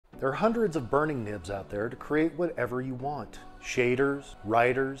There are hundreds of burning nibs out there to create whatever you want. Shaders,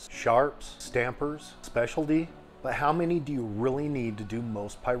 writers, sharps, stampers, specialty. But how many do you really need to do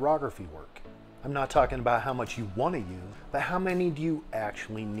most pyrography work? I'm not talking about how much you want to use, but how many do you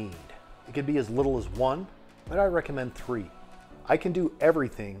actually need? It could be as little as one, but I recommend 3. I can do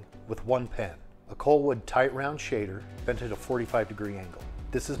everything with one pen. A Coalwood tight round shader bent at a 45-degree angle.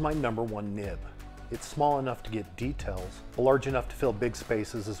 This is my #1 nib. It's small enough to get details, but large enough to fill big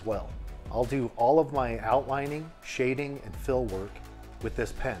spaces as well. I'll do all of my outlining, shading, and fill work with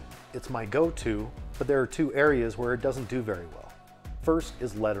this pen. It's my go-to, but there are 2 areas where it doesn't do very well. First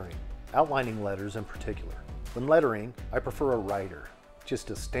is lettering, outlining letters in particular. When lettering, I prefer a writer,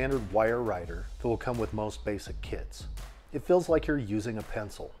 just a standard wire writer that will come with most basic kits. It feels like you're using a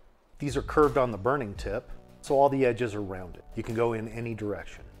pencil. These are curved on the burning tip, so all the edges are rounded. You can go in any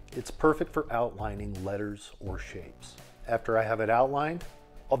direction. It's perfect for outlining letters or shapes. After I have it outlined,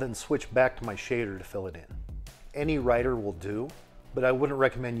 I'll then switch back to my shader to fill it in. Any writer will do, but I wouldn't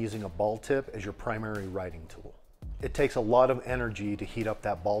recommend using a ball tip as your primary writing tool. It takes a lot of energy to heat up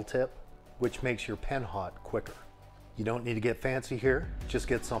that ball tip, which makes your pen hot quicker. You don't need to get fancy here, just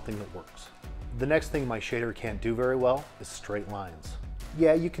get something that works. The next thing my shader can't do very well is straight lines.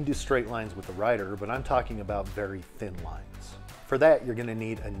 Yeah, you can do straight lines with a writer, but I'm talking about very thin lines. For that, you're gonna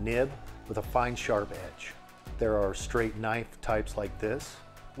need a nib with a fine, sharp edge. There are straight knife types like this,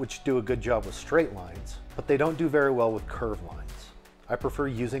 which do a good job with straight lines, but they don't do very well with curved lines. I prefer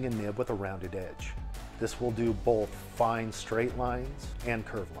using a nib with a rounded edge. This will do both fine straight lines and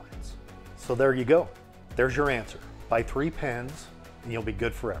curved lines. So there you go. There's your answer. Buy 3 pens and you'll be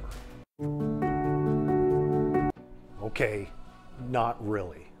good forever. Okay, not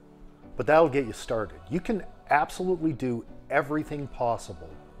really, but that'll get you started. You can absolutely do everything possible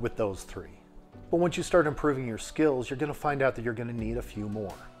with those 3. But once you start improving your skills, you're gonna find out that you're gonna need a few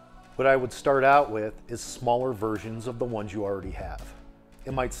more. What I would start out with is smaller versions of the ones you already have.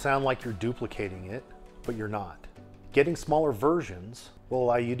 It might sound like you're duplicating it, but you're not. Getting smaller versions will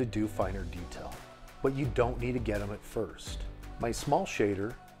allow you to do finer detail, but you don't need to get them at first. My small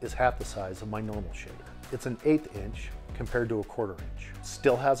shader is half the size of my normal shader. It's an 1/8 inch compared to a 1/4 inch.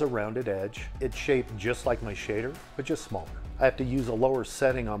 Still has a rounded edge. It's shaped just like my shader, but just smaller. I have to use a lower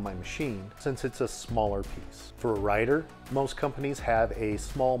setting on my machine since it's a smaller piece. For a writer, most companies have a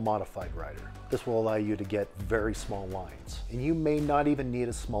small modified writer. This will allow you to get very small lines, and you may not even need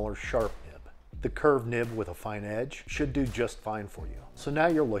a smaller sharp nib. The curved nib with a fine edge should do just fine for you. So now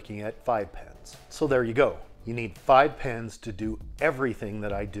you're looking at 5 pens. So there you go. You need 5 pens to do everything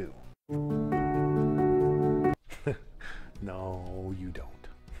that I do. No, you don't.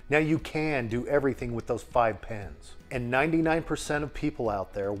 Now you can do everything with those 5 pens, and 99% of people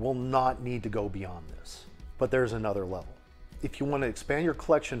out there will not need to go beyond this. But there's another level. If you want to expand your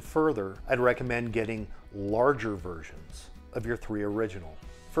collection further, I'd recommend getting larger versions of your 3 original.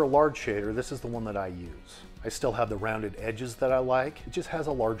 For a large shader, this is the one that I use. I still have the rounded edges that I like, it just has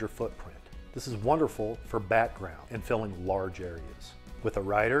a larger footprint. This is wonderful for background and filling large areas. With a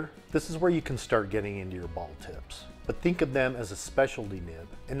writer, this is where you can start getting into your ball tips. But think of them as a specialty nib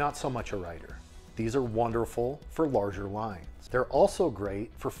and not so much a writer. These are wonderful for larger lines. They're also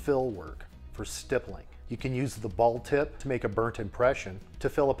great for fill work, for stippling. You can use the ball tip to make a burnt impression to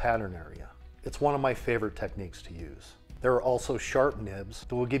fill a pattern area. It's one of my favorite techniques to use. There are also sharp nibs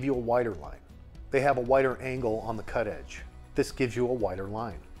that will give you a wider line. They have a wider angle on the cut edge. This gives you a wider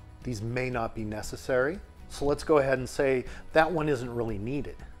line. These may not be necessary, so let's go ahead and say that one isn't really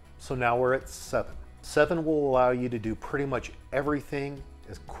needed. So now we're at 7. 7 will allow you to do pretty much everything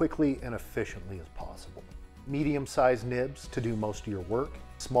as quickly and efficiently as possible. Medium-sized nibs to do most of your work,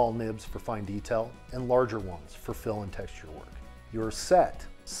 small nibs for fine detail, and larger ones for fill and texture work. You're set.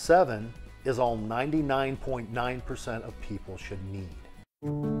 7 is all 99.9% of people should need.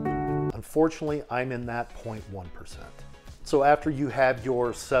 Unfortunately, I'm in that 0.1%. So after you have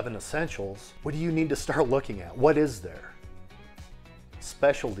your 7 essentials, what do you need to start looking at? What is there?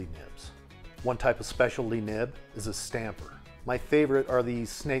 Specialty nibs. One type of specialty nib is a stamper. My favorite are these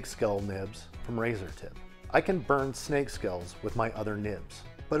snake scale nibs from Razor Tip. I can burn snake scales with my other nibs,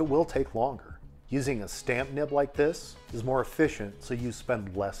 but it will take longer. Using a stamp nib like this is more efficient, so you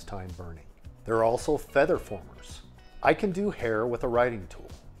spend less time burning. There are also feather formers. I can do hair with a writing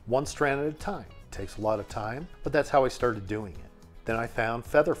tool, 1 strand at a time. It takes a lot of time, but that's how I started doing it. Then I found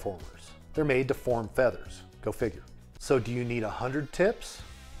feather formers. They're made to form feathers. Go figure. So do you need 100 tips?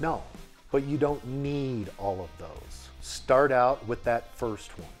 No, but you don't need all of those. Start out with that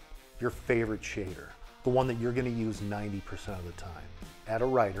first one, your favorite shader, the one that you're gonna use 90% of the time. Add a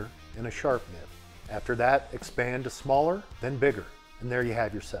writer and a sharp nib. After that, expand to smaller, then bigger. And there you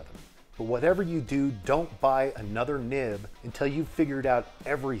have your 7. But whatever you do, don't buy another nib until you've figured out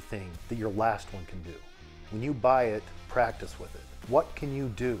everything that your last one can do. When you buy it, practice with it. What can you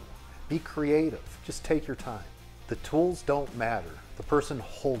do? Be creative. Just take your time. The tools don't matter. The person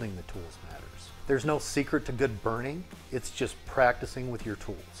holding the tools matters. There's no secret to good burning. It's just practicing with your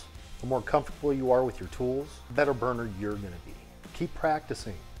tools. The more comfortable you are with your tools, the better burner you're going to be. Keep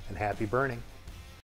practicing, and happy burning.